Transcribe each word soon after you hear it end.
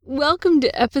welcome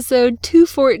to episode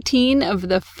 214 of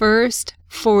the first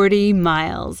 40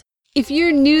 miles. If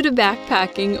you're new to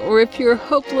backpacking, or if you're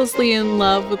hopelessly in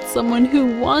love with someone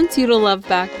who wants you to love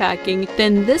backpacking,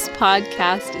 then this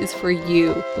podcast is for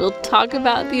you. We'll talk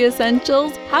about the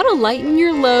essentials, how to lighten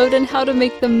your load, and how to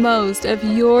make the most of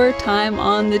your time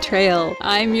on the trail.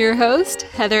 I'm your host,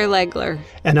 Heather Legler.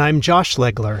 And I'm Josh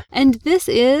Legler. And this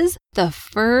is the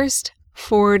first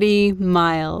 40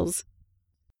 miles.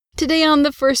 Today on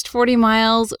the first 40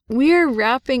 miles, we're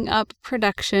wrapping up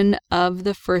production of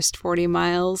the first 40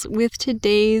 miles with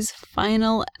today's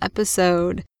final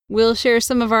episode. We'll share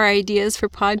some of our ideas for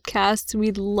podcasts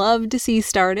we'd love to see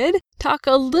started, talk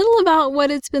a little about what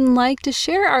it's been like to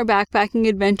share our backpacking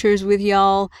adventures with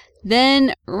y'all,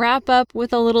 then wrap up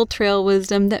with a little trail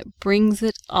wisdom that brings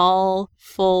it all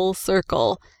full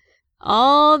circle.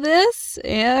 All this,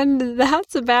 and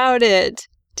that's about it.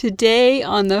 Today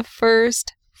on the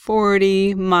first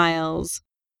 40 miles.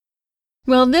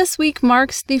 Well, this week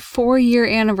marks the 4-year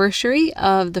anniversary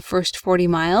of the first 40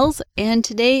 miles, and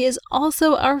today is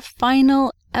also our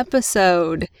final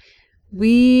episode.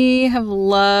 We have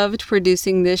loved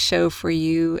producing this show for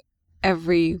you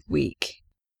every week.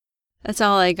 That's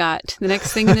all I got. The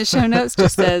next thing in the show notes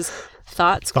just says,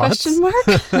 thoughts? Question mark?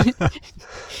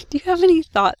 Do you have any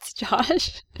thoughts,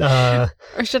 Josh?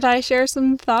 Or should I share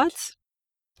some thoughts?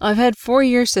 I've had 4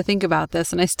 years to think about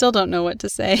this, and I still don't know what to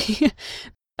say.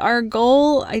 Our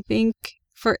goal, I think,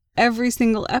 for every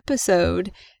single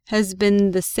episode has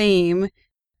been the same: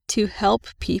 to help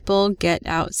people get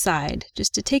outside,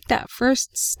 just to take that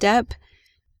first step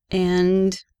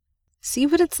and see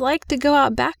what it's like to go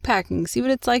out backpacking, see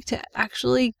what it's like to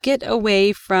actually get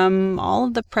away from all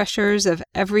of the pressures of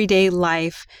everyday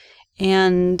life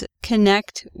and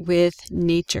connect with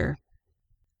nature.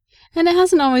 And it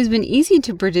hasn't always been easy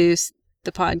to produce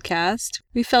the podcast.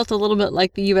 We felt a little bit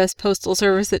like the U.S. Postal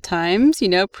Service at times,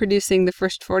 producing the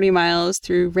first 40 miles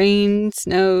through rain,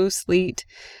 snow, sleet.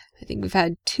 I think we've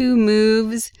had 2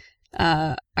 moves,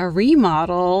 a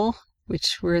remodel,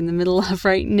 which we're in the middle of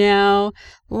right now,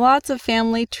 lots of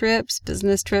family trips,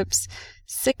 business trips,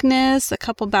 sickness, a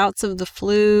couple bouts of the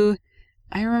flu.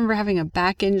 I remember having a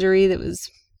back injury that was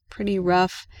pretty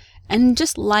rough, and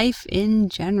just life in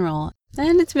general.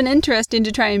 And it's been interesting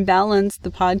to try and balance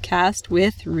the podcast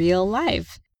with real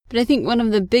life. But I think one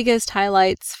of the biggest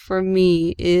highlights for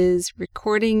me is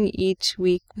recording each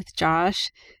week with Josh,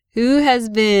 who has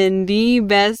been the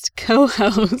best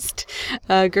co-host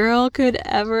a girl could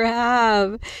ever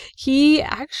have. He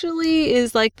actually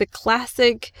is like the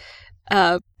classic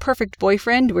perfect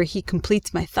boyfriend, where he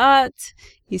completes my thoughts.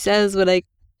 He says what I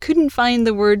couldn't find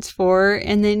the words for,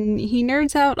 and then he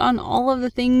nerds out on all of the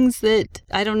things that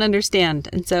I don't understand.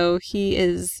 And so he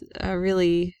is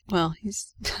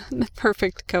he's the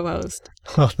perfect co-host.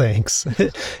 Well, thanks.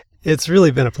 It's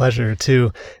really been a pleasure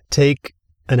to take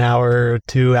an hour or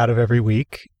 2 out of every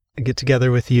week, get together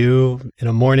with you in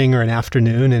a morning or an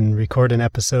afternoon and record an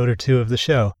episode or 2 of the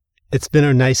show. It's been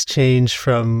a nice change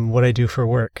from what I do for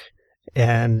work.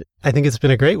 And I think it's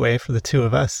been a great way for the 2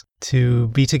 of us to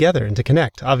be together and to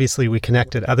connect. Obviously, we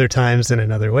connect at other times and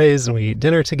in other ways, and we eat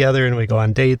dinner together and we go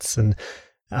on dates and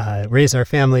raise our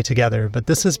family together. But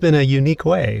this has been a unique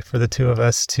way for the 2 of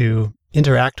us to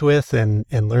interact with and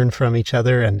learn from each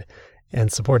other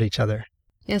and support each other.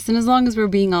 Yes, and as long as we're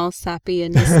being all sappy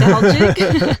and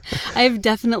nostalgic, I've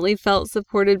definitely felt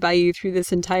supported by you through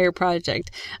this entire project.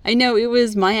 I know it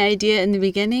was my idea in the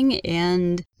beginning,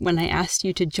 and when I asked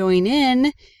you to join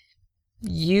in,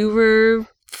 you were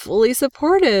fully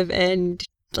supportive, and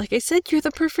like I said, you're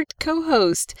the perfect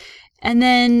co-host. And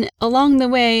then along the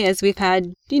way, as we've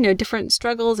had, different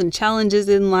struggles and challenges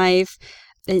in life,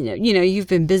 and, you've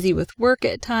been busy with work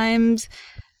at times.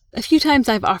 A few times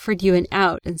I've offered you an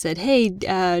out and said, hey,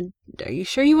 are you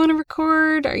sure you want to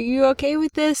record? Are you okay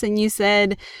with this? And you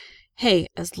said, hey,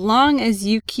 as long as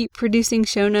you keep producing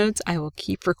show notes, I will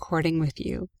keep recording with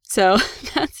you. So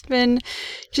that's been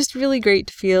just really great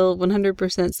to feel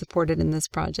 100% supported in this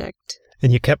project.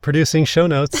 And you kept producing show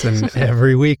notes, and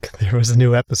every week there was a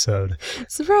new episode.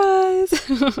 Surprise!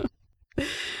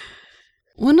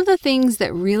 One of the things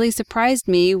that really surprised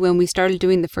me when we started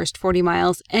doing the first 40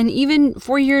 miles, and even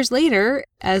 4 years later,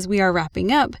 as we are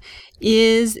wrapping up,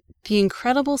 is the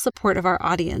incredible support of our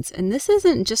audience. And this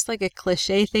isn't just like a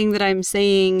cliche thing that I'm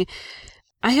saying.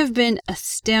 I have been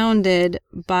astounded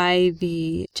by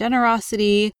the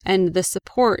generosity and the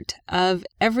support of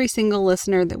every single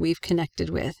listener that we've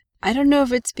connected with. I don't know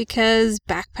if it's because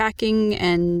backpacking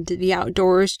and the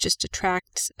outdoors just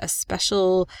attracts a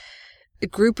special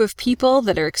group of people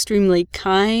that are extremely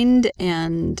kind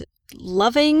and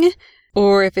loving,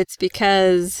 or if it's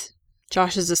because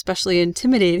Josh is especially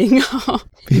intimidating.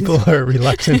 People are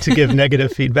reluctant to give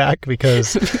negative feedback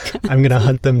because I'm going to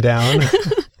hunt them down.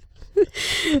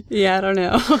 Yeah, I don't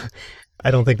know. I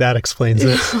don't think that explains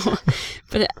it.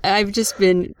 But I've just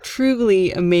been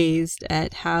truly amazed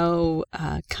at how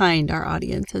kind our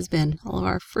audience has been, all of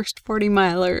our first 40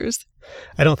 milers.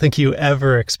 I don't think you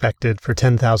ever expected for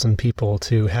 10,000 people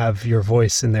to have your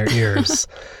voice in their ears.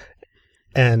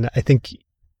 And I think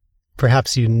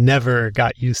perhaps you never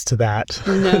got used to that,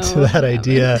 to that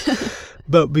idea.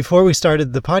 But before we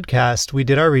started the podcast, we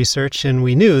did our research and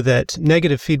we knew that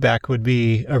negative feedback would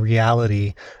be a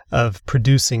reality of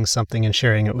producing something and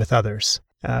sharing it with others.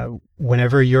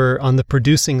 Whenever you're on the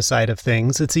producing side of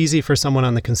things, it's easy for someone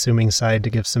on the consuming side to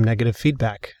give some negative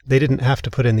feedback. They didn't have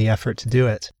to put in the effort to do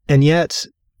it. And yet,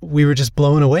 we were just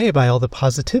blown away by all the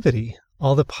positivity,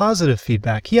 all the positive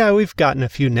feedback. Yeah, we've gotten a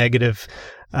few negative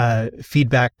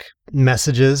feedback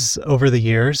messages over the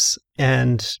years.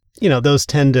 And, those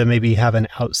tend to maybe have an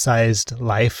outsized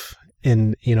life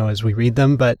as we read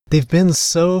them, but they've been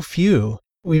so few.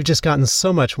 We've just gotten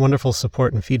so much wonderful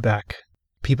support and feedback.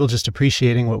 People just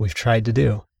appreciating what we've tried to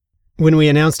do. When we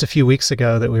announced a few weeks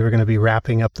ago that we were going to be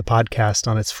wrapping up the podcast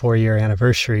on its 4-year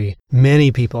anniversary,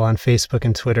 many people on Facebook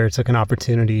and Twitter took an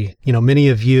opportunity, many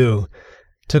of you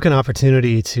took an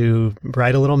opportunity to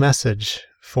write a little message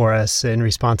for us in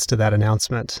response to that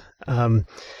announcement.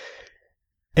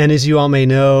 And as you all may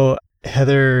know,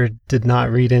 Heather did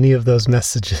not read any of those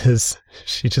messages.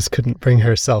 She just couldn't bring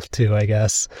herself to, I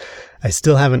guess. I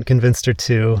still haven't convinced her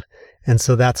to. And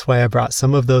so that's why I brought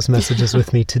some of those messages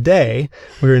with me today.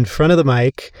 We're in front of the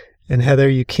mic, and Heather,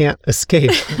 you can't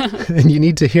escape. And you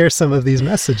need to hear some of these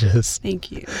messages.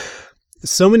 Thank you.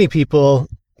 So many people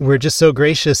were just so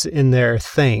gracious in their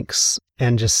thanks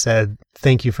and just said,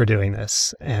 thank you for doing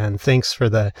this. And thanks for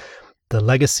the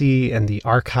legacy and the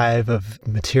archive of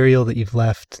material that you've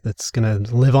left that's going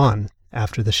to live on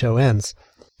after the show ends.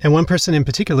 And one person in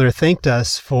particular thanked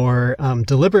us for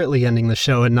deliberately ending the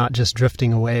show and not just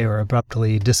drifting away or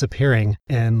abruptly disappearing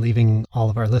and leaving all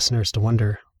of our listeners to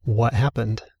wonder what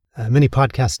happened. Many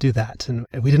podcasts do that, and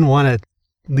we didn't want to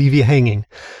leave you hanging.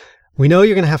 We know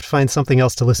you're going to have to find something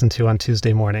else to listen to on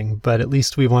Tuesday morning, but at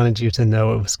least we wanted you to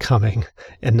know it was coming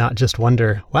and not just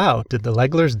wonder, wow, did the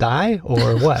Leglers die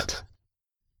or what?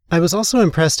 I was also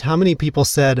impressed how many people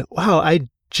said, wow, I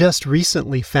just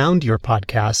recently found your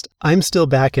podcast. I'm still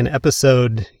back in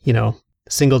episode,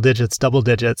 single digits, double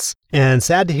digits, and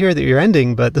sad to hear that you're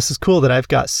ending, but this is cool that I've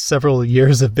got several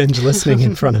years of binge listening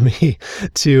in front of me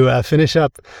to finish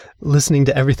up listening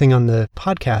to everything on the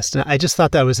podcast. And I just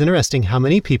thought that was interesting how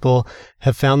many people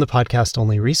have found the podcast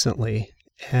only recently,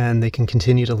 and they can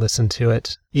continue to listen to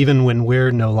it even when we're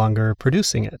no longer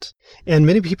producing it. And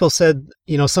many people said,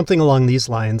 something along these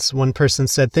lines. One person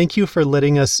said, thank you for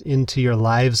letting us into your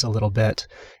lives a little bit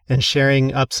and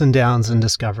sharing ups and downs and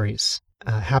discoveries.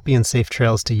 Happy and safe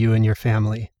trails to you and your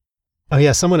family. Oh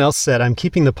yeah, someone else said, I'm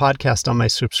keeping the podcast on my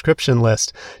subscription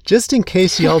list just in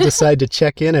case y'all decide to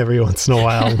check in every once in a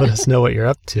while and let us know what you're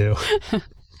up to.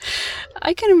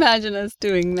 I can imagine us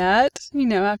doing that,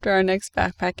 after our next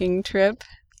backpacking trip,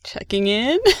 checking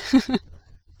in.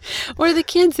 Or the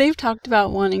kids, they've talked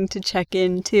about wanting to check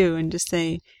in too and just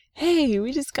say, hey,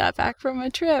 we just got back from a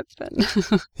trip.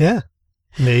 Yeah,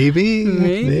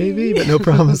 maybe, but no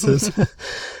promises.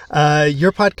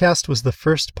 Your podcast was the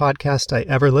first podcast I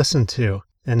ever listened to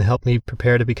and helped me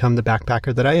prepare to become the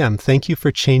backpacker that I am. Thank you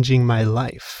for changing my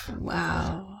life.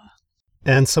 Wow.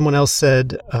 And someone else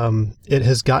said, it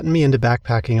has gotten me into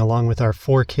backpacking along with our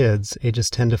 4 kids,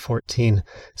 ages 10 to 14,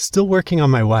 still working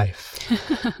on my wife.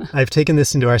 I've taken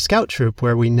this into our scout troop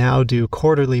where we now do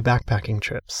quarterly backpacking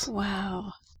trips.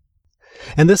 Wow.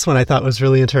 And this one I thought was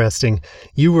really interesting.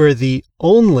 You were the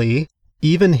only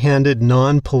even-handed,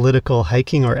 non-political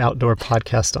hiking or outdoor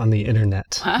podcast on the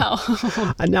internet. Wow.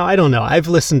 Now, I don't know. I've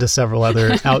listened to several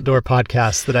other outdoor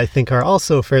podcasts that I think are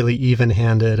also fairly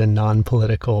even-handed and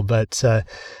non-political, but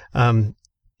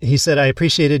he said, I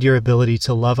appreciated your ability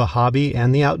to love a hobby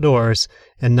and the outdoors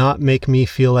and not make me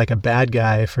feel like a bad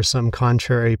guy for some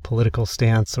contrary political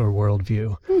stance or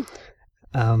worldview.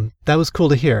 That was cool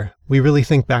to hear. We really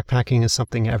think backpacking is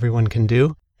something everyone can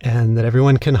do, and that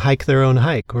everyone can hike their own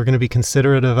hike. We're going to be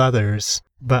considerate of others,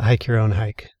 but hike your own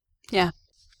hike. Yeah.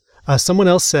 Someone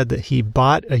else said that he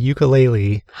bought a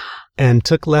ukulele and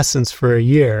took lessons for a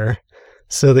year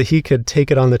so that he could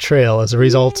take it on the trail as a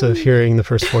result of hearing the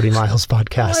First 40 Miles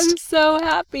podcast. I'm so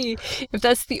happy. If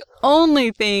that's the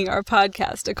only thing our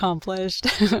podcast accomplished,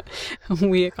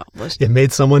 we accomplished it. It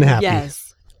made someone happy.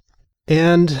 Yes.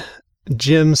 And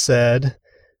Jim said,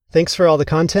 Thanks for all the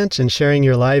content and sharing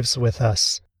your lives with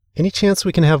us. Any chance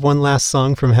we can have one last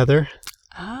song from Heather?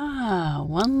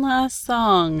 One last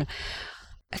song.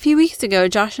 A few weeks ago,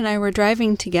 Josh and I were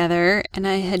driving together, and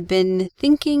I had been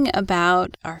thinking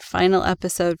about our final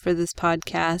episode for this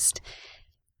podcast,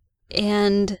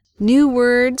 and new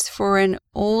words for an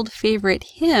old favorite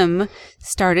hymn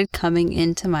started coming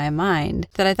into my mind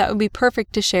that I thought would be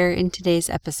perfect to share in today's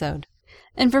episode.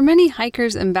 And for many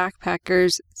hikers and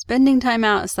backpackers, spending time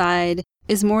outside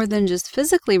is more than just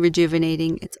physically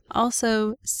rejuvenating, it's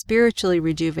also spiritually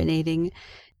rejuvenating.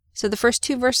 So the first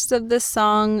two verses of this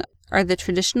song are the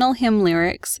traditional hymn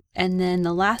lyrics, and then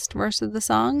the last verse of the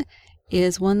song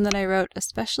is one that I wrote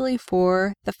especially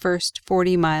for the First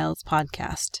 40 Miles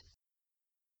podcast.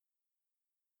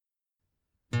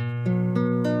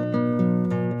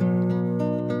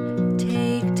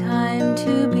 Take time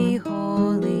to be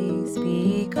holy,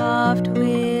 speak oft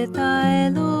with thy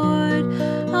Lord,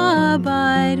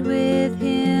 abide with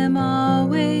him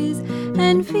always,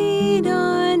 and feed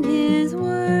on his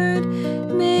word.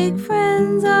 Make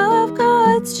friends of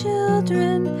God's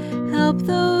children, help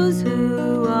those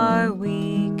who are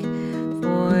weak,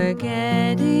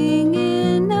 forgetting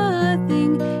in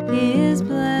nothing his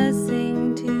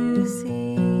blessing to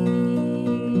seek.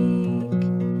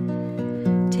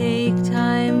 Take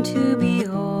time to be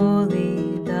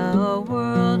holy, the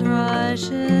world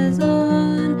rushes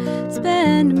on,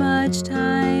 spend much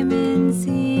time in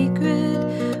secret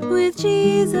with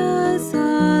Jesus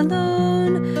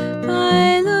alone.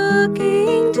 By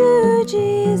looking to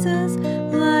Jesus,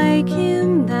 like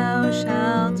him thou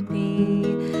shalt be.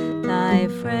 Thy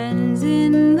friends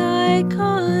in thy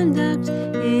conduct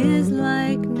his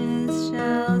likeness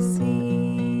shall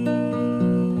see.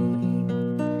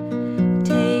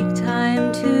 Take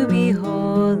time to be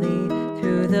holy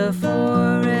through the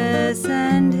forests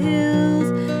and hills.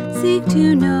 Seek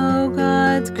to know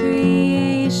God's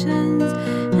creations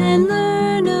and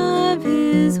learn of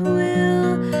his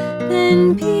will.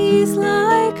 Then peace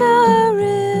like a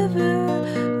river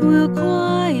will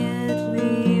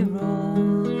quietly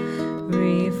roll,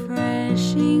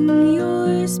 refreshing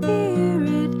your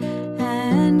spirit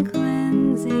and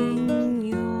cleansing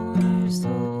your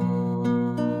soul.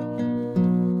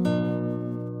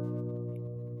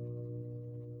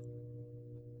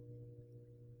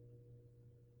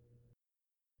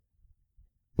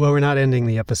 Well, we're not ending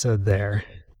the episode there.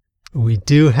 We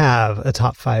do have a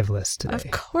top 5 list today.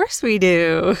 Of course we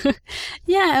do.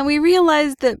 Yeah, and we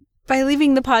realized that by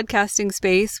leaving the podcasting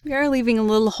space, we are leaving a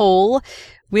little hole,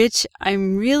 which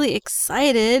I'm really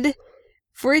excited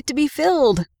for it to be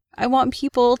filled. I want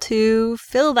people to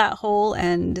fill that hole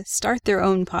and start their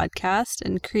own podcast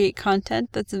and create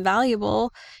content that's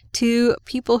valuable to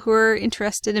people who are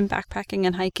interested in backpacking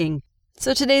and hiking.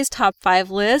 So today's top 5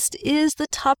 list is the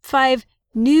top 5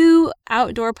 new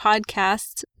outdoor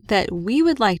podcasts that we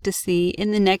would like to see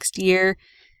in the next year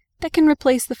that can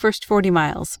replace the First 40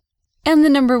 Miles. And the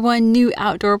number 1 new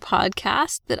outdoor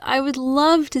podcast that I would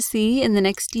love to see in the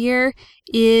next year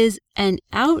is an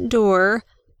outdoor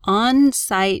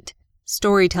on-site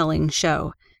storytelling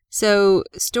show. So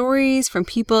stories from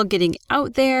people getting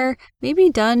out there, maybe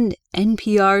done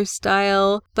NPR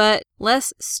style, but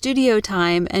less studio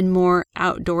time and more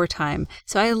outdoor time.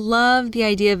 So I love the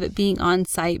idea of it being on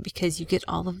site because you get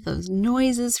all of those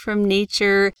noises from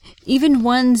nature, even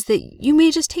ones that you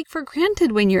may just take for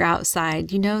granted when you're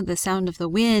outside. You know, the sound of the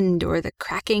wind or the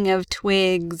cracking of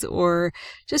twigs or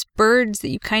just birds that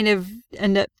you kind of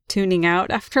end up tuning out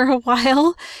after a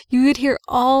while. You would hear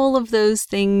all of those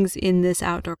things in this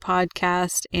outdoor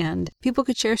podcast, and people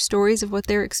could share stories of what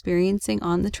they're experiencing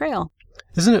on the trail.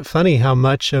 Isn't it funny how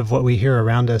much of what we hear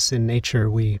around us in nature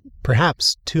we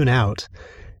perhaps tune out,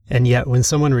 and yet when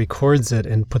someone records it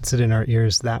and puts it in our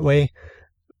ears that way,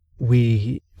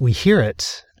 we hear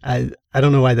it. I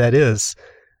don't know why that is,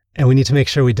 and we need to make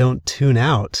sure we don't tune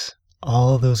out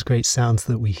all those great sounds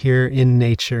that we hear in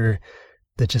nature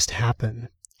that just happen.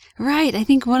 Right. I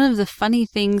think one of the funny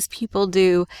things people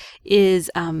do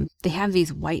is they have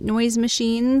these white noise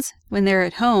machines when they're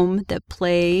at home that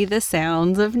play the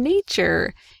sounds of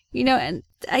nature, you know, and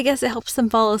I guess it helps them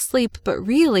fall asleep. But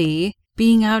really,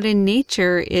 being out in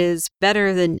nature is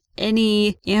better than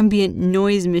any ambient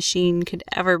noise machine could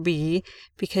ever be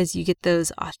because you get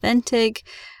those authentic,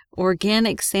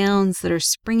 organic sounds that are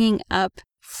springing up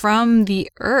from the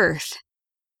earth.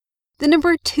 The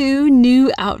number 2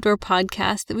 new outdoor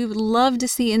podcast that we would love to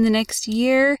see in the next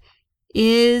year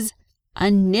is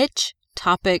a niche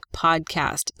topic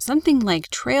podcast, something like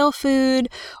trail food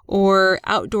or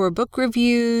outdoor book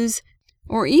reviews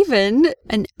or even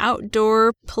an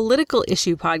outdoor political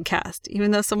issue podcast.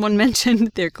 Even though someone mentioned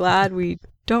they're glad we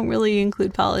don't really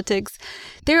include politics,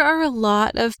 there are a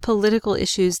lot of political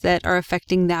issues that are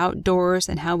affecting the outdoors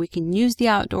and how we can use the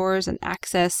outdoors and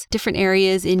access different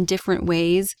areas in different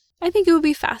ways. I think it would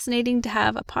be fascinating to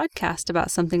have a podcast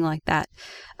about something like that.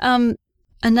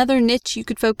 Another niche you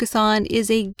could focus on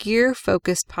is a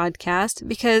gear-focused podcast,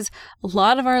 because a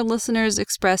lot of our listeners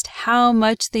expressed how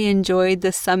much they enjoyed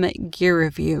the Summit Gear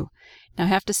Review. Now, I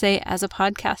have to say, as a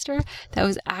podcaster, that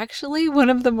was actually one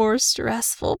of the more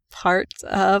stressful parts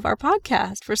of our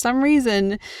podcast. For some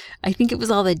reason, I think it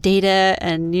was all the data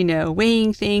and,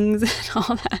 weighing things and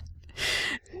all that.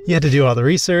 You had to do all the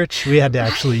research. We had to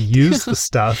actually use the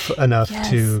stuff enough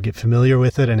to get familiar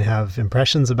with it and have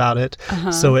impressions about it.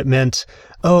 So it meant,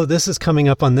 this is coming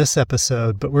up on this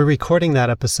episode, but we're recording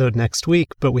that episode next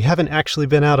week, but we haven't actually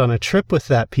been out on a trip with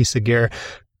that piece of gear.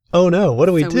 Oh no, what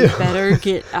do we do? We better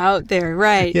get out there,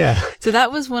 right? Yeah. So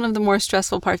that was one of the more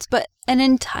stressful parts, but an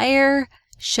entire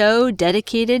show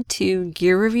dedicated to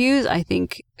gear reviews, I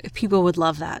think people would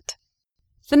love that.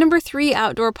 The number 3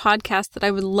 outdoor podcast that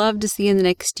I would love to see in the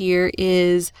next year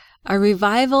is a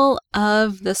revival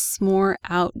of the S'more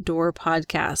Outdoor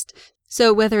podcast.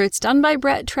 So whether it's done by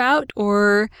Brett Trout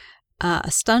or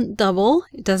a stunt double,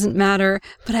 it doesn't matter.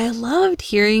 But I loved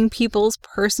hearing people's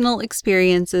personal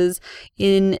experiences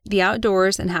in the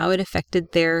outdoors and how it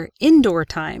affected their indoor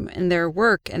time and their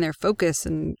work and their focus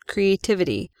and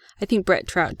creativity. I think Brett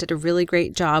Trout did a really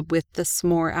great job with the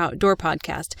S'more Outdoor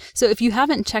podcast. So if you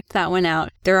haven't checked that one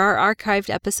out, there are archived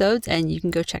episodes and you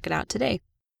can go check it out today.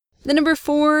 The number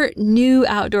 4 new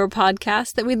outdoor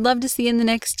podcast that we'd love to see in the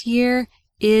next year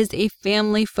is a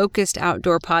family-focused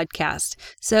outdoor podcast.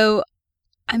 So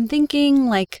I'm thinking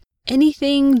like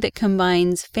anything that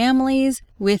combines families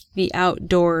with the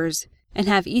outdoors and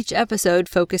have each episode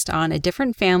focused on a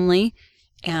different family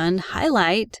and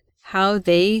highlight how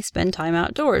they spend time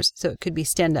outdoors. So it could be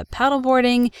stand-up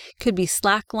paddleboarding, could be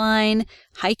slackline,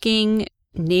 hiking,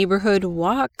 neighborhood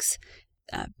walks,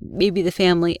 maybe the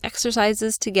family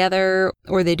exercises together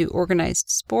or they do organized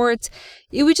sports.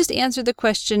 It would just answer the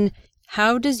question,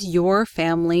 how does your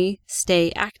family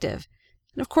stay active?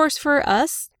 And of course, for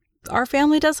us, our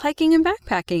family does hiking and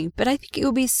backpacking, but I think it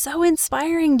would be so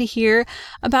inspiring to hear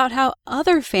about how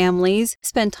other families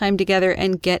spend time together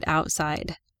and get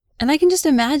outside. And I can just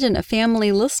imagine a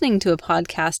family listening to a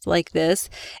podcast like this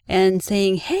and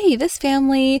saying, hey, this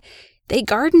family, they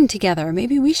garden together.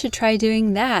 Maybe we should try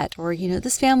doing that. Or,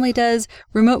 this family does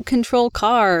remote control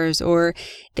cars, or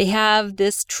they have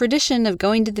this tradition of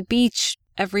going to the beach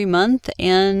every month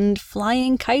and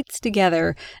flying kites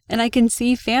together. And I can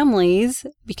see families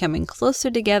becoming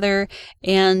closer together,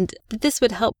 and this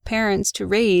would help parents to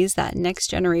raise that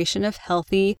next generation of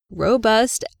healthy,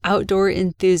 robust outdoor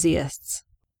enthusiasts.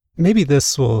 Maybe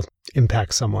this will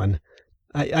impact someone.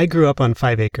 I grew up on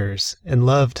 5 acres and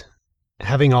loved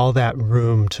having all that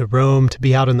room to roam, to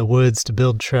be out in the woods, to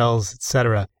build trails,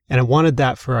 etc. And I wanted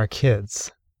that for our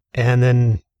kids. And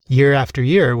then year after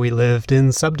year, we lived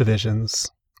in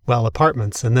subdivisions,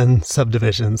 apartments and then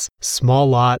subdivisions, small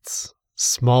lots,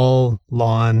 small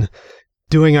lawn,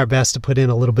 doing our best to put in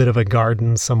a little bit of a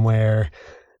garden somewhere.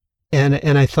 And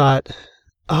I thought,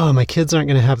 my kids aren't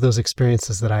going to have those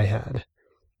experiences that I had.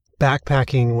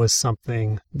 Backpacking was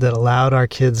something that allowed our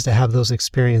kids to have those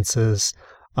experiences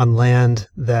on land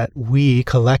that we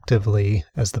collectively,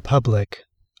 as the public,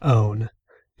 own.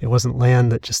 It wasn't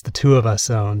land that just the 2 of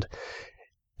us owned.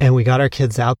 And we got our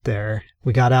kids out there.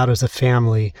 We got out as a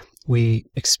family. We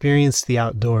experienced the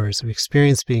outdoors. We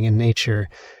experienced being in nature.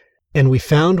 And we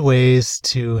found ways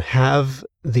to have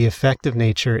the effect of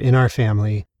nature in our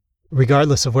family,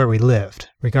 regardless of where we lived,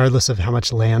 regardless of how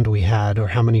much land we had or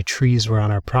how many trees were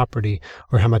on our property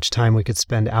or how much time we could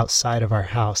spend outside of our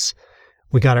house.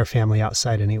 We got our family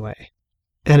outside anyway.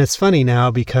 And it's funny now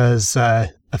because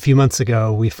a few months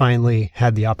ago, we finally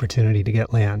had the opportunity to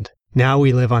get land. Now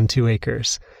we live on 2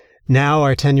 acres. Now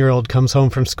our 10-year-old comes home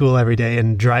from school every day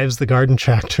and drives the garden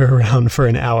tractor around for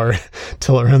an hour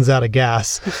till it runs out of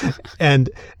gas. And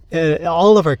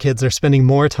all of our kids are spending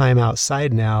more time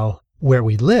outside now where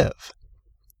we live.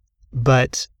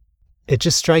 But it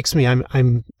just strikes me,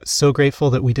 I'm so grateful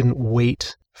that we didn't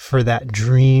wait for that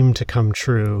dream to come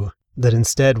true, that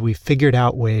instead we figured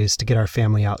out ways to get our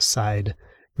family outside,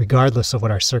 regardless of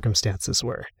what our circumstances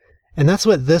were. And that's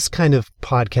what this kind of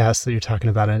podcast that you're talking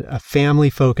about, a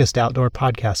family-focused outdoor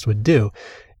podcast would do.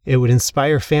 It would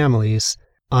inspire families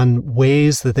on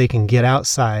ways that they can get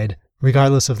outside,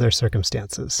 regardless of their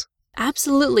circumstances.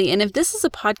 Absolutely. And if this is a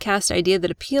podcast idea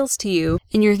that appeals to you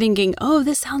and you're thinking,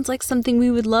 this sounds like something we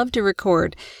would love to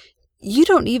record, you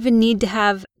don't even need to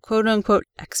have quote unquote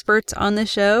experts on the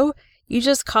show. You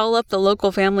just call up the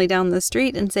local family down the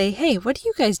street and say, hey, what do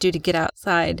you guys do to get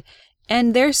outside?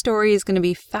 And their story is going to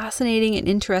be fascinating and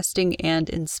interesting and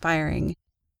inspiring.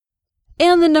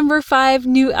 And the number 5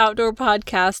 new outdoor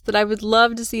podcast that I would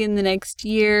love to see in the next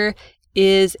year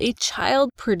is a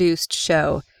child-produced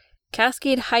show.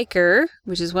 Cascade Hiker,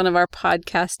 which is one of our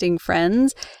podcasting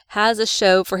friends, has a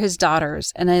show for his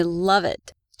daughters, and I love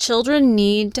it. Children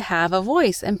need to have a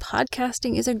voice, and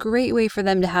podcasting is a great way for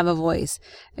them to have a voice.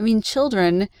 I mean,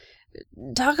 children,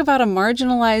 talk about a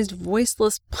marginalized,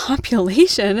 voiceless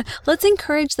population. Let's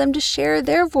encourage them to share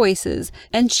their voices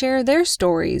and share their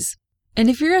stories. And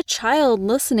if you're a child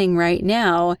listening right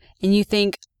now and you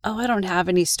think, oh, I don't have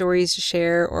any stories to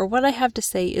share, or what I have to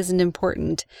say isn't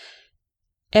important,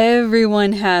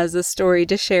 everyone has a story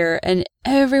to share, and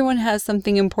everyone has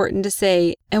something important to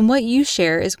say, and what you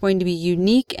share is going to be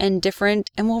unique and different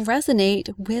and will resonate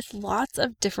with lots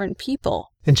of different people.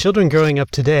 And children growing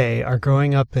up today are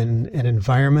growing up in an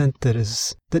environment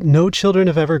that no children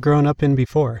have ever grown up in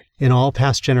before, in all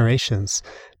past generations.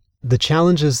 The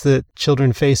challenges that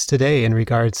children face today in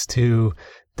regards to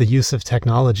the use of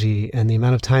technology and the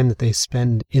amount of time that they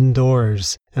spend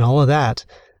indoors and all of that,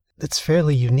 that's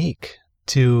fairly unique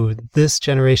to this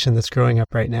generation that's growing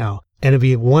up right now. And it'd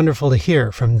be wonderful to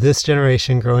hear from this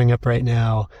generation growing up right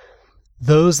now,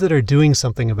 those that are doing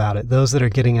something about it, those that are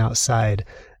getting outside,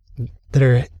 that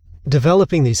are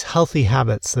developing these healthy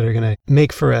habits that are going to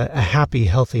make for a happy,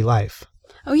 healthy life.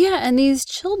 Oh yeah, and these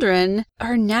children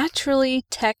are naturally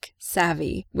tech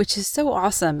savvy, which is so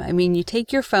awesome. I mean, you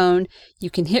take your phone, you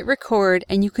can hit record,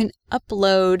 and you can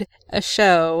upload a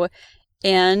show,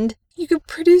 and you can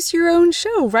produce your own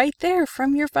show right there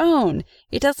from your phone.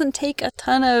 It doesn't take a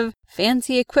ton of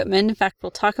fancy equipment. In fact,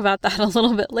 we'll talk about that a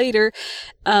little bit later.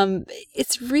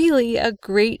 It's really a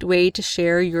great way to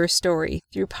share your story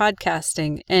through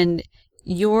podcasting, and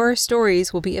your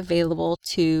stories will be available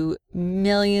to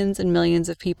millions and millions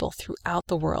of people throughout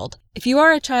the world. If you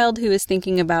are a child who is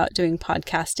thinking about doing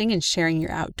podcasting and sharing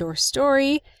your outdoor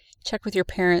story, check with your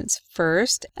parents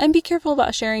first, and be careful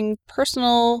about sharing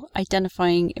personal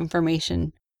identifying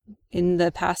information. In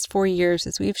the past 4 years,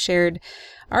 as we've shared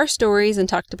our stories and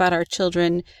talked about our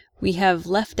children, we have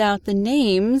left out the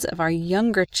names of our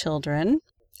younger children.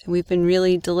 And we've been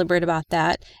really deliberate about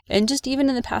that. And just even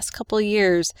in the past couple of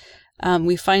years,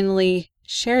 we finally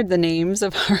shared the names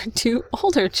of our 2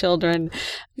 older children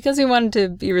because we wanted to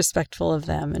be respectful of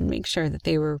them and make sure that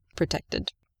they were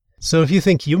protected. So if you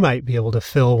think you might be able to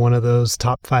fill one of those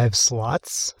top 5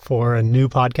 slots for a new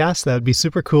podcast, that would be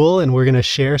super cool. And we're going to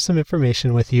share some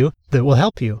information with you that will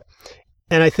help you.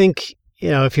 And I think,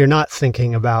 if you're not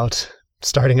thinking about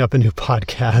starting up a new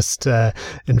podcast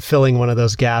and filling one of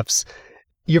those gaps,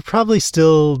 you're probably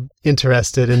still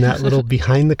interested in that little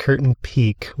behind the curtain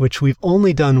peek, which we've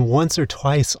only done once or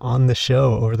twice on the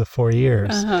show over the 4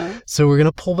 years. So we're going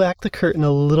to pull back the curtain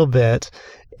a little bit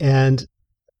and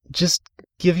just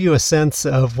give you a sense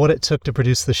of what it took to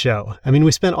produce the show. I mean,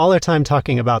 we spent all our time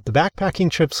talking about the backpacking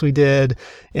trips we did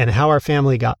and how our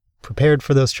family got prepared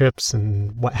for those trips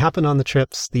and what happened on the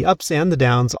trips, the ups and the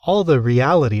downs, all the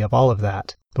reality of all of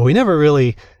that. But we never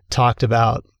really talked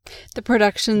about the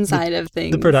production side of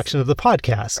things. The production of the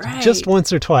podcast. Right. Just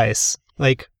once or twice.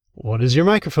 Like, what does your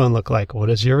microphone look like? What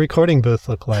does your recording booth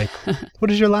look like? What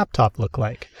does your laptop look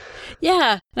like?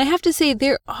 Yeah. And I have to say,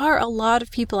 there are a lot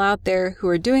of people out there who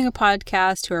are doing a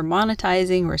podcast, who are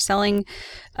monetizing, who are selling,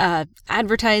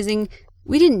 advertising.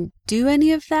 We didn't do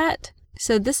any of that.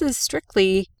 So this is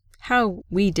strictly how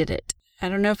we did it. I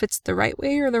don't know if it's the right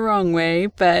way or the wrong way,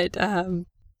 but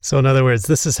So in other words,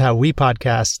 this is how we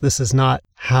podcast. This is not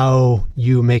how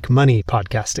you make money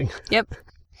podcasting. Yep.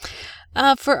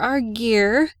 For our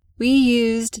gear, we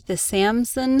used the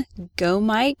Samson Go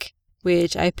Mic,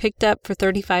 which I picked up for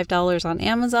 $35 on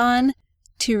Amazon.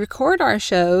 To record our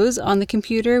shows on the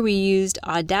computer, we used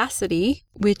Audacity,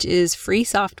 which is free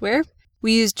software.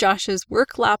 We used Josh's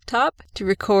work laptop to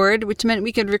record, which meant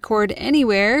we could record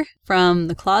anywhere from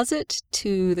the closet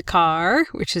to the car,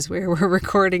 which is where we're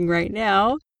recording right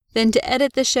now. Then to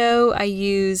edit the show, I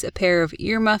use a pair of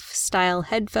earmuff-style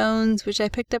headphones, which I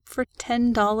picked up for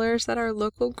 $10 at our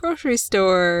local grocery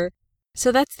store.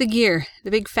 So that's the gear,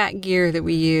 the big fat gear that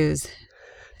we use.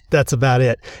 That's about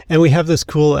it. And we have this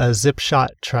cool ZipShot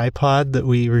tripod that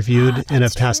we reviewed in a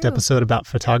past episode about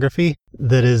photography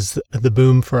that is the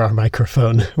boom for our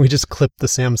microphone. We just clip the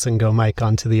Samson Go mic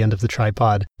onto the end of the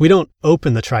tripod. We don't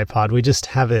open the tripod. We just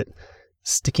have it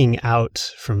sticking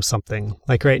out from something.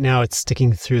 Like right now, it's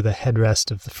sticking through the headrest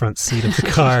of the front seat of the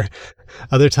car.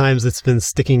 Other times it's been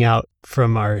sticking out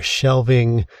from our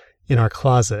shelving in our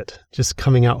closet, just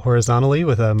coming out horizontally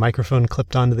with a microphone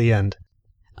clipped onto the end.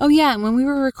 Oh yeah, and when we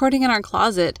were recording in our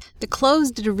closet, the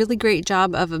clothes did a really great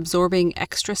job of absorbing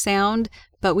extra sound,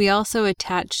 but we also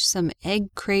attached some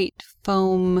egg crate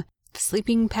foam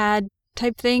sleeping pad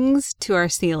type things to our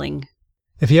ceiling.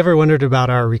 If you ever wondered about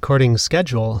our recording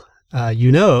schedule,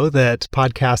 you know that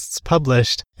podcasts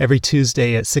published every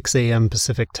Tuesday at 6 a.m.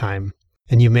 Pacific time.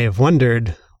 And you may have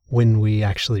wondered when we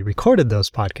actually recorded those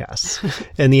podcasts.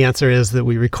 And the answer is that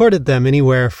we recorded them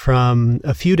anywhere from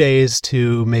a few days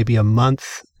to maybe a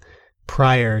month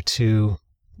prior to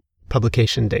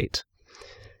publication date.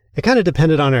 It kind of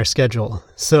depended on our schedule.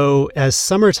 So as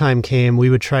summertime came, we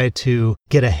would try to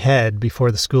get ahead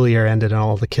before the school year ended and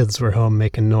all the kids were home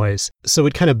making noise. So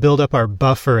we'd kind of build up our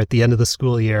buffer at the end of the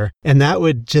school year, and that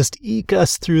would just eke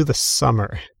us through the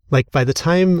summer. Like by the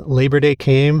time Labor Day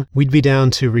came, we'd be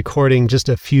down to recording just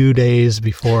a few days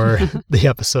before the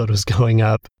episode was going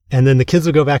up. And then the kids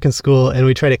would go back in school and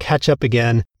we'd try to catch up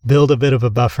again, build a bit of a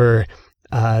buffer.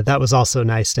 That was also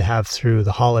nice to have through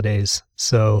the holidays.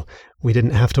 So we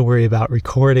didn't have to worry about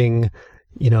recording,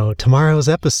 tomorrow's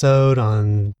episode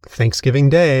on Thanksgiving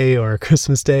Day or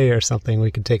Christmas Day or something. We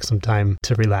could take some time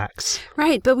to relax.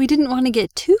 Right, but we didn't want to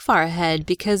get too far ahead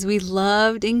because we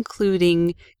loved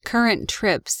including current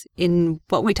trips in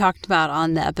what we talked about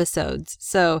on the episodes.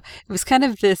 So it was kind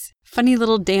of this funny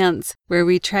little dance where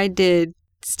we tried to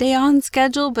stay on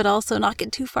schedule but also not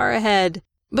get too far ahead.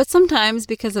 But sometimes,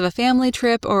 because of a family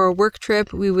trip or a work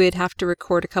trip, we would have to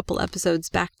record a couple episodes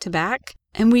back to back.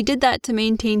 And we did that to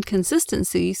maintain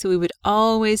consistency, so we would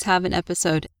always have an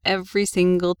episode every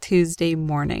single Tuesday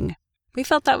morning. We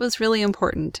felt that was really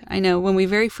important. I know when we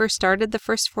very first started the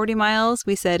first 40 miles,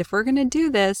 we said, if we're going to do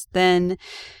this, then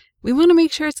we want to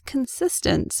make sure it's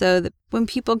consistent so that when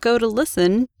people go to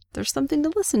listen, there's something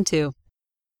to listen to.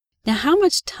 Now, how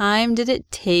much time did it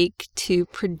take to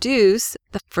produce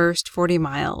the first 40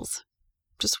 miles?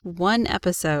 Just one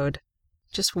episode.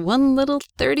 Just one little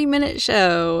 30-minute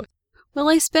show. Well,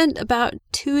 I spent about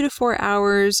 2 to 4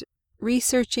 hours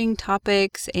researching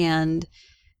topics and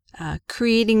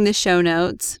creating the show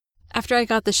notes. After I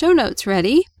got the show notes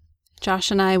ready, Josh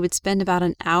and I would spend about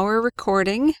an hour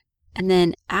recording. And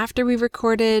then after we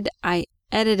recorded, I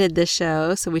edited the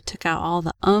show. So we took out all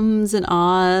the ums and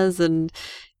ahs and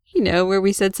where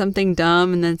we said something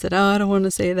dumb and then said, oh, I don't want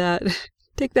to say that.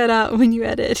 Take that out when you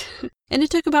edit. And it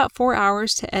took about 4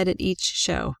 hours to edit each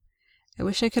show. I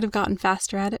wish I could have gotten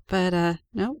faster at it, but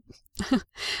no.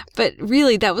 But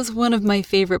really, that was one of my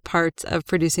favorite parts of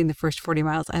producing the first 40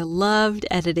 miles. I loved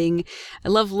editing. I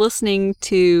loved listening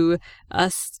to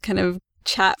us kind of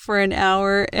chat for an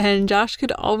hour, and Josh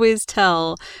could always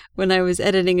tell when I was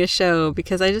editing a show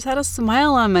because I just had a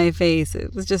smile on my face.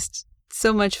 It was just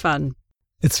so much fun.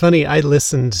 It's funny, I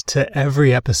listened to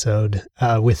every episode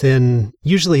within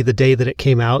usually the day that it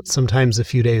came out, sometimes a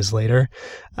few days later.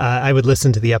 I would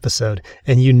listen to the episode,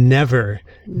 and you never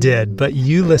did, but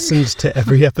you listened to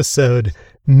every episode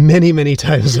many, many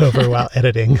times over while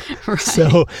editing. Right.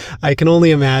 So I can only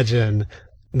imagine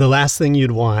the last thing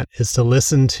you'd want is to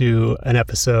listen to an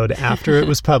episode after it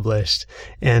was published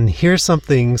and hear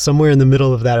something somewhere in the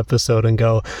middle of that episode and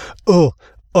go, oh,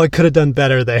 I could have done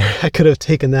better there. I could have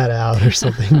taken that out or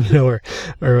something, or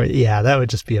yeah, that would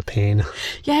just be a pain.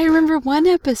 Yeah, I remember one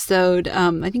episode,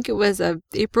 I think it was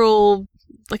April,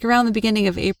 like around the beginning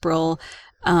of April,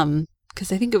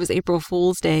 because I think it was April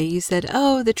Fool's Day. You said,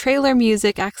 oh, the trailer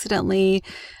music accidentally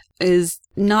is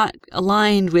not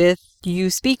aligned with you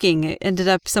speaking. It ended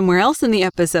up somewhere else in the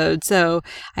episode. So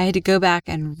I had to go back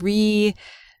and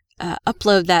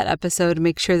upload that episode to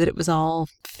make sure that it was all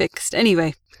fixed.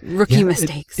 Anyway, rookie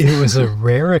mistakes. It was a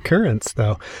rare occurrence,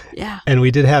 though. Yeah. And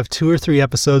we did have 2 or 3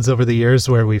 episodes over the years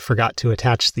where we forgot to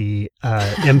attach the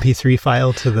MP3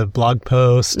 file to the blog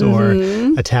post or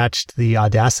attached the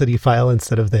Audacity file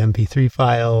instead of the MP3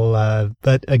 file.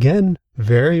 But again,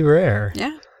 very rare.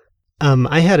 Yeah.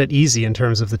 I had it easy in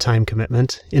terms of the time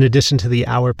commitment. In addition to the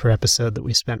hour per episode that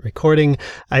we spent recording,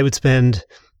 I would spend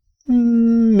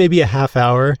maybe a half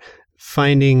hour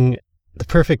finding the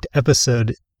perfect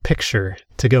episode picture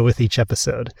to go with each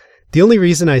episode. The only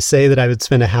reason I say that I would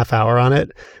spend a half hour on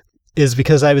it is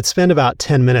because I would spend about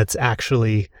 10 minutes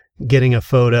actually getting a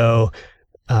photo,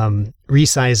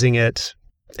 resizing it,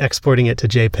 exporting it to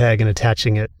JPEG, and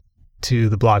attaching it to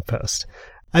the blog post.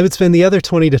 I would spend the other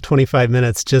 20 to 25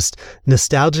 minutes just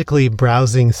nostalgically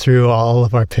browsing through all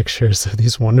of our pictures of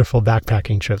these wonderful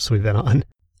backpacking trips we've been on.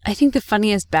 I think the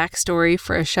funniest backstory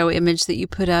for a show image that you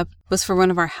put up was for one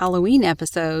of our Halloween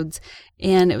episodes,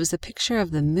 and it was a picture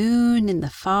of the moon in the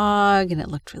fog, and it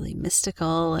looked really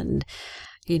mystical, and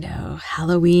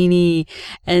Halloween-y.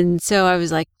 And so I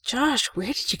was like, Josh, where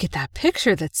did you get that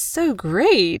picture? That's so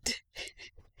great.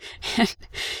 And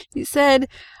he said,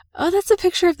 oh, that's a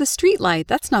picture of the streetlight.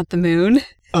 That's not the moon.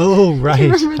 Oh,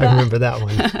 right. I remember that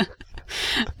one.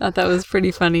 I thought that was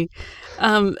pretty funny.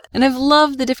 And I've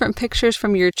loved the different pictures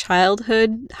from your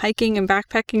childhood hiking and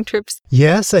backpacking trips.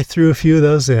 Yes, I threw a few of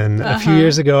those in. A few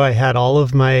years ago, I had all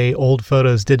of my old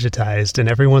photos digitized, and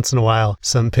every once in a while,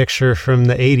 some picture from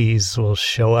the 80s will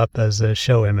show up as a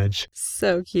show image.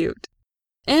 So cute.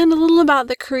 And a little about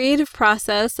the creative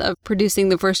process of producing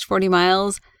the first 40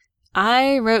 miles.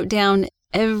 I wrote down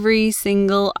every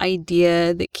single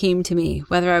idea that came to me,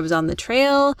 whether I was on the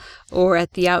trail or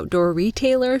at the outdoor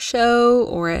retailer show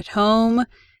or at home.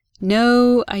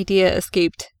 No idea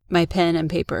escaped my pen and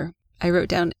paper. I wrote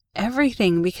down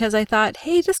everything because I thought,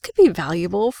 hey, this could be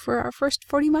valuable for our first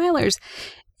 40 milers.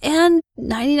 And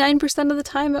 99% of the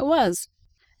time it was.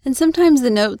 And sometimes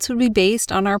the notes would be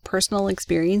based on our personal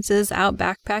experiences out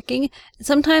backpacking. And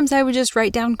sometimes I would just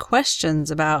write down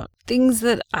questions about things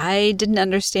that I didn't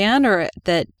understand or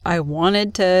that I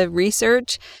wanted to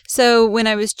research. So when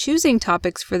I was choosing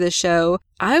topics for the show,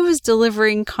 I was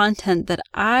delivering content that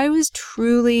I was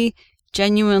truly,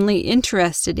 genuinely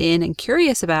interested in and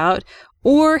curious about,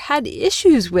 or had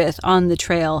issues with on the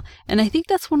trail. And I think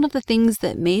that's one of the things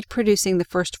that made producing the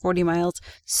first 40 miles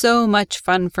so much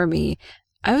fun for me.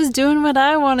 I was doing what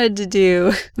I wanted to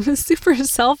do. It was super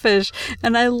selfish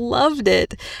and I loved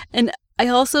it. And I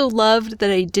also loved that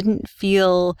I didn't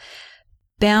feel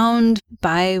bound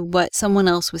by what someone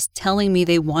else was telling me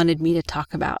they wanted me to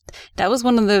talk about. That was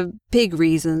one of the big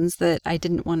reasons that I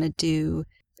didn't want to do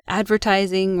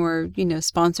advertising or,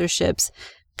 sponsorships,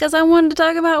 because I wanted to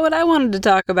talk about what I wanted to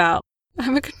talk about.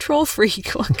 I'm a control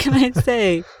freak. What can I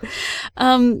say?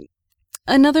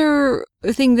 Another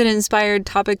thing that inspired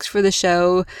topics for the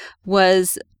show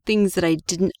was things that I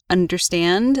didn't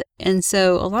understand. And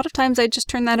so a lot of times I just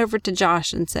turned that over to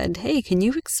Josh and said, hey, can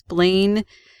you explain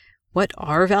what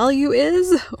R value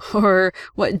is or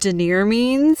what denier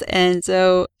means? And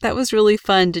so that was really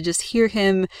fun to just hear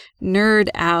him nerd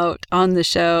out on the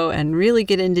show and really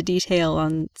get into detail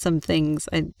on some things.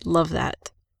 I love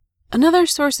that. Another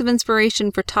source of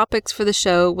inspiration for topics for the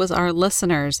show was our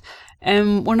listeners.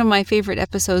 And one of my favorite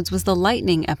episodes was the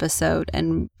lightning episode.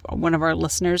 And one of our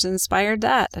listeners inspired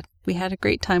that. We had a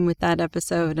great time with that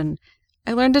episode. And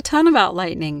I learned a ton about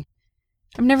lightning.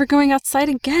 I'm never going outside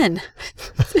again.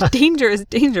 It's a dangerous,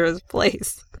 dangerous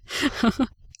place. I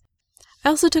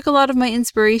also took a lot of my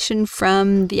inspiration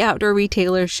from the Outdoor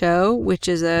Retailer Show, which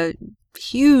is a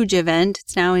huge event.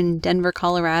 It's now in Denver,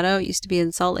 Colorado. It used to be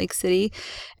in Salt Lake City,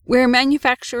 where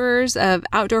manufacturers of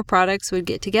outdoor products would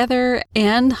get together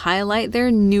and highlight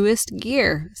their newest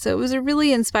gear. So it was a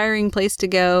really inspiring place to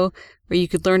go where you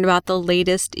could learn about the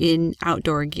latest in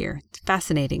outdoor gear. It's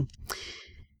fascinating.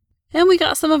 And we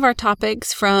got some of our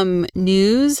topics from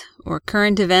news or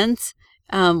current events.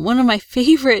 One of my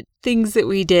favorite things that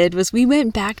we did was we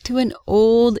went back to an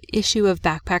old issue of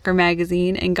Backpacker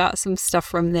magazine and got some stuff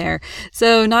from there.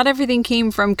 So not everything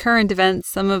came from current events.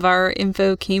 Some of our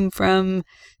info came from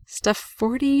stuff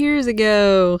 40 years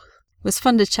ago. It was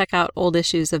fun to check out old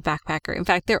issues of Backpacker. In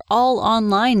fact, they're all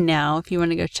online now if you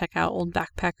want to go check out old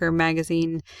Backpacker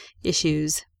magazine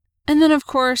issues. And then, of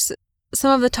course,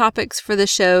 some of the topics for the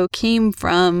show came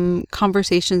from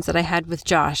conversations that I had with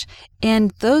Josh.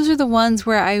 And those are the ones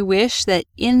where I wish that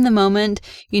in the moment,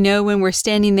 when we're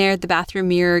standing there at the bathroom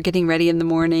mirror getting ready in the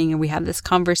morning and we have this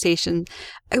conversation,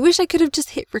 I wish I could have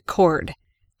just hit record.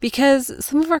 Because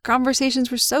some of our conversations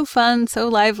were so fun, so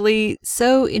lively,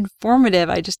 so informative.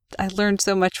 I learned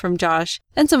so much from Josh.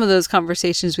 And some of those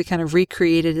conversations we kind of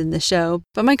recreated in the show.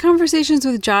 But my conversations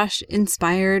with Josh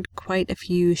inspired quite a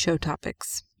few show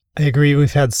topics. I agree.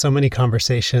 We've had so many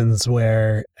conversations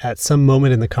where at some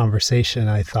moment in the conversation,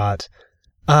 I thought,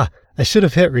 I should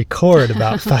have hit record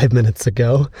about 5 minutes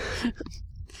ago.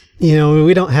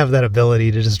 We don't have that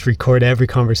ability to just record every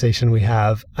conversation we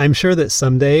have. I'm sure that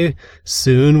someday,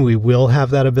 soon, we will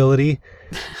have that ability,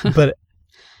 but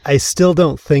I still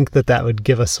don't think that would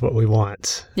give us what we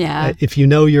want. Yeah. If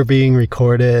you're being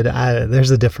recorded,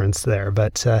 there's a difference there.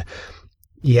 But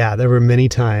there were many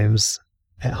times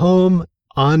at home,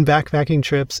 on backpacking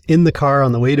trips, in the car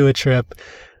on the way to a trip,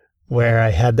 where I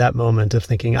had that moment of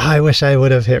thinking, I wish I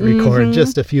would have hit record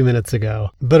just a few minutes ago.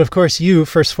 But of course, you,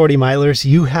 First 40 Milers,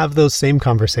 you have those same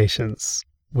conversations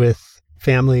with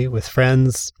family, with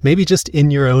friends, maybe just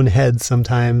in your own head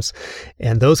sometimes.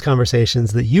 And those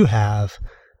conversations that you have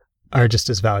are just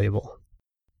as valuable.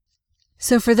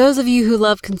 So for those of you who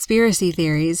love conspiracy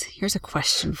theories, here's a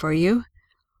question for you.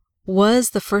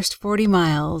 Was the first 40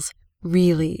 miles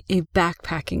really a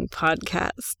backpacking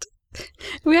podcast?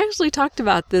 We actually talked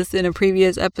about this in a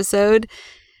previous episode.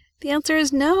 The answer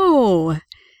is no.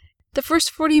 The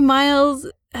first 40 miles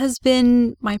has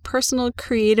been my personal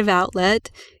creative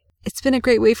outlet. It's been a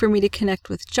great way for me to connect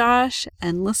with Josh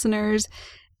and listeners.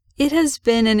 It has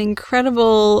been an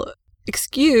incredible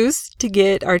excuse to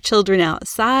get our children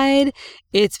outside.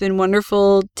 It's been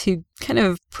wonderful to kind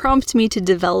of prompt me to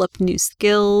develop new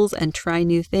skills and try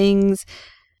new things.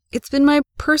 It's been my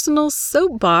personal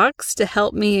soapbox to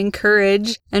help me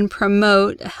encourage and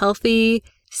promote a healthy,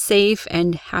 safe,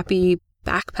 and happy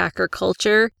backpacker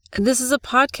culture. And this is a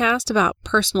podcast about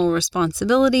personal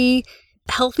responsibility,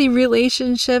 healthy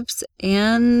relationships,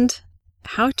 and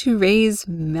how to raise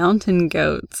mountain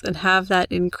goats and have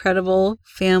that incredible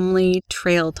family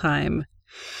trail time.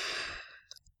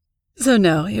 So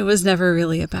no, it was never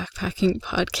really a backpacking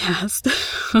podcast.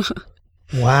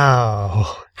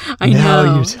 Wow. I know.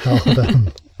 Now you tell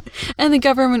them. And the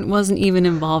government wasn't even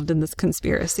involved in this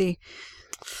conspiracy.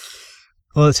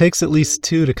 Well, it takes at least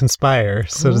two to conspire.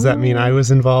 So does that mean I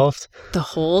was involved? The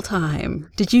whole time.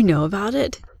 Did you know about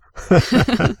it?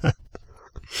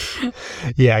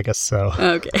 Yeah, I guess so.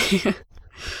 Okay.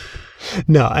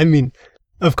 No, I mean,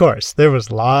 of course, there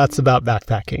was lots about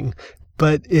backpacking,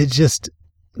 but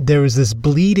there was this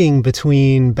bleeding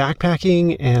between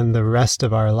backpacking and the rest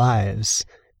of our lives.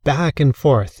 Back and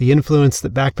forth, the influence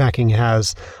that backpacking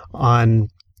has on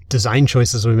design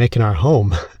choices we make in our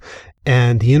home,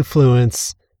 and the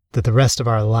influence that the rest of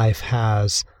our life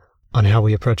has on how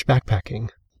we approach backpacking.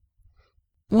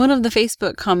 One of the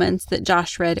Facebook comments that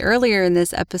Josh read earlier in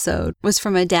this episode was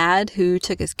from a dad who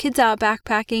took his kids out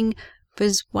backpacking, but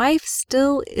his wife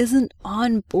still isn't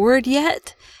on board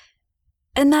yet.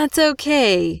 And that's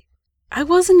okay. I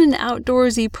wasn't an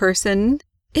outdoorsy person.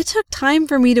 It took time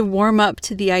for me to warm up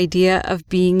to the idea of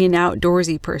being an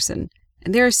outdoorsy person.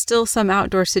 And there are still some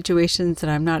outdoor situations that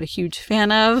I'm not a huge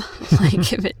fan of,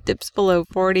 like if it dips below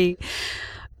 40.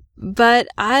 But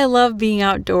I love being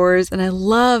outdoors, and I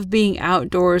love being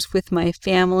outdoors with my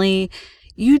family.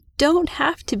 You don't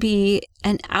have to be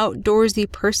an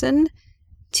outdoorsy person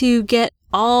to get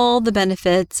all the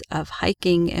benefits of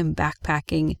hiking and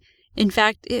backpacking. In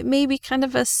fact, it may be kind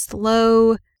of a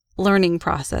slow learning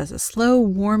process, a slow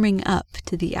warming up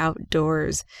to the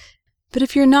outdoors. But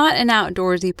if you're not an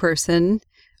outdoorsy person,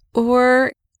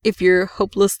 or if you're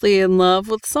hopelessly in love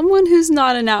with someone who's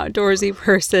not an outdoorsy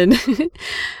person,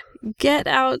 get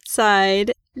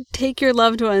outside, take your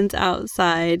loved ones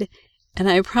outside, and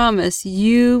I promise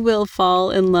you will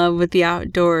fall in love with the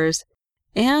outdoors.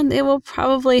 And it will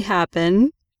probably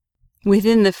happen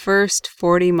within the first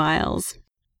 40 miles.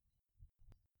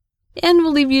 And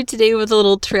we'll leave you today with a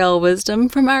little trail wisdom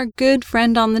from our good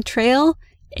friend on the trail,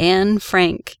 Anne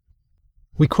Frank.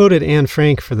 We quoted Anne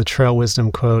Frank for the trail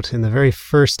wisdom quote in the very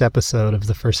first episode of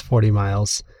the first 40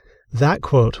 miles. That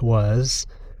quote was,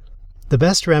 "The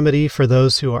best remedy for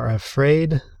those who are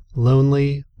afraid,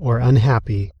 lonely, or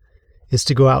unhappy is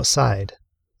to go outside,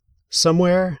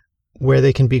 somewhere where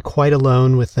they can be quite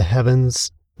alone with the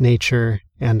heavens, nature,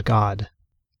 and God."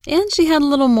 And she had a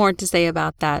little more to say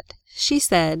about that. She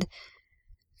said,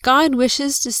 "God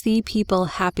wishes to see people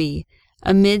happy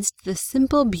amidst the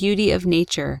simple beauty of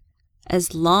nature.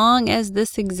 As long as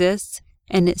this exists,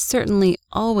 and it certainly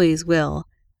always will,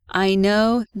 I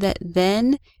know that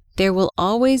then there will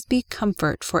always be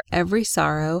comfort for every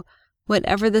sorrow,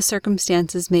 whatever the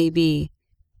circumstances may be.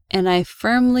 And I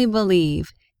firmly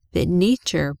believe that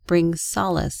nature brings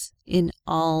solace in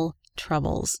all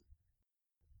troubles."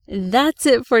 That's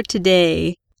it for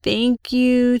today. Thank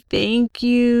you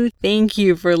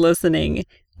for listening.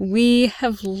 We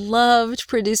have loved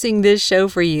producing this show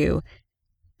for you.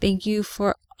 Thank you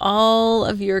for all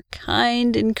of your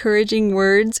kind, encouraging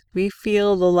words. We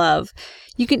feel the love.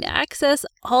 You can access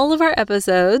all of our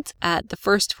episodes at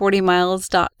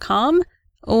thefirst40miles.com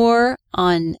or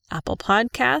on Apple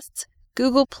Podcasts,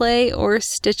 Google Play, or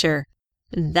Stitcher.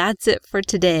 That's it for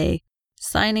today.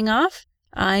 Signing off,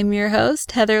 I'm your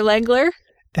host, Heather Legler.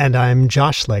 And I'm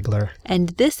Josh Legler. And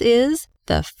this is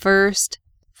The First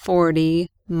 40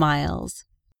 Miles.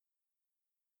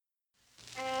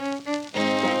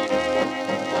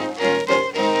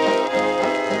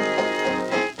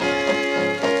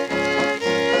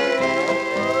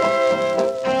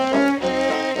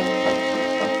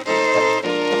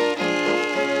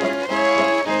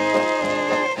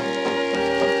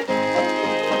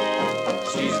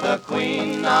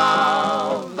 Queen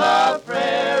of the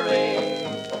prairie,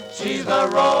 she's the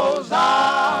rose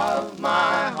of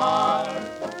my heart.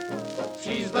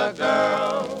 She's the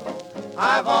girl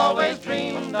I've always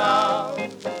dreamed of.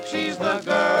 She's the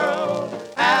girl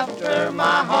after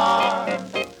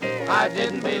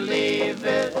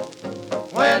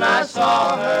When I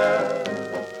saw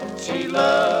her, she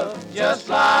looked just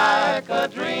like a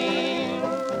dream.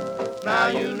 Now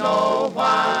you know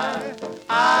why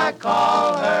I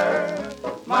call her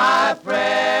my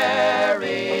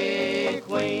prairie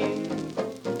queen.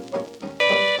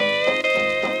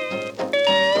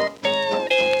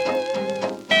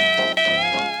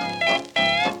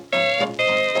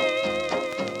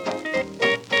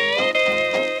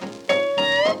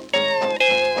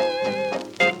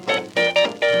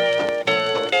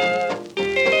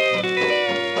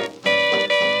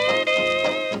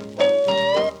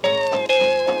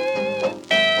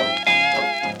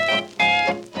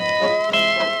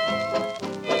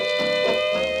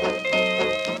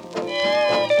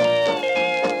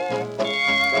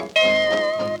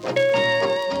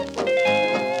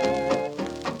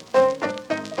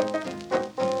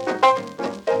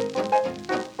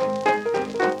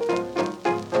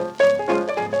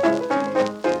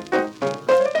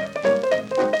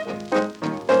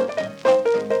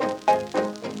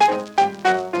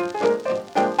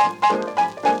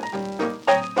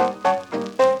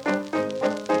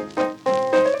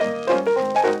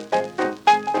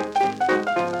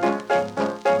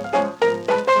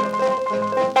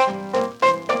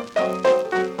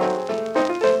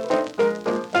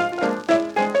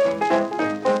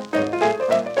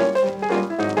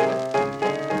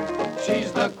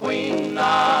 She's the queen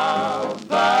of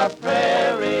the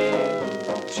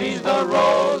prairie. She's the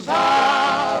rose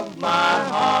of my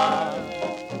heart.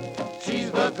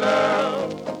 She's the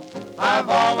girl I've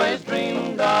always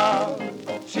dreamed of.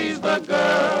 She's the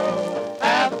girl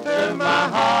after my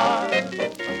heart.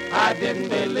 I didn't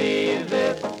believe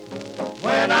it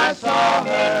when I saw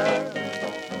her.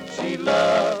 She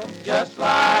looked just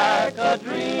like a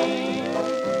dream.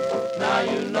 Now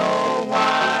you know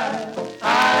why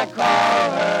I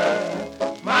call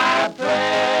her my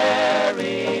prairie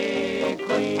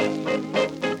queen.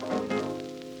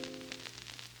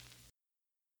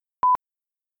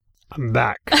 I'm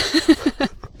back.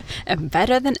 And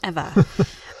better than ever.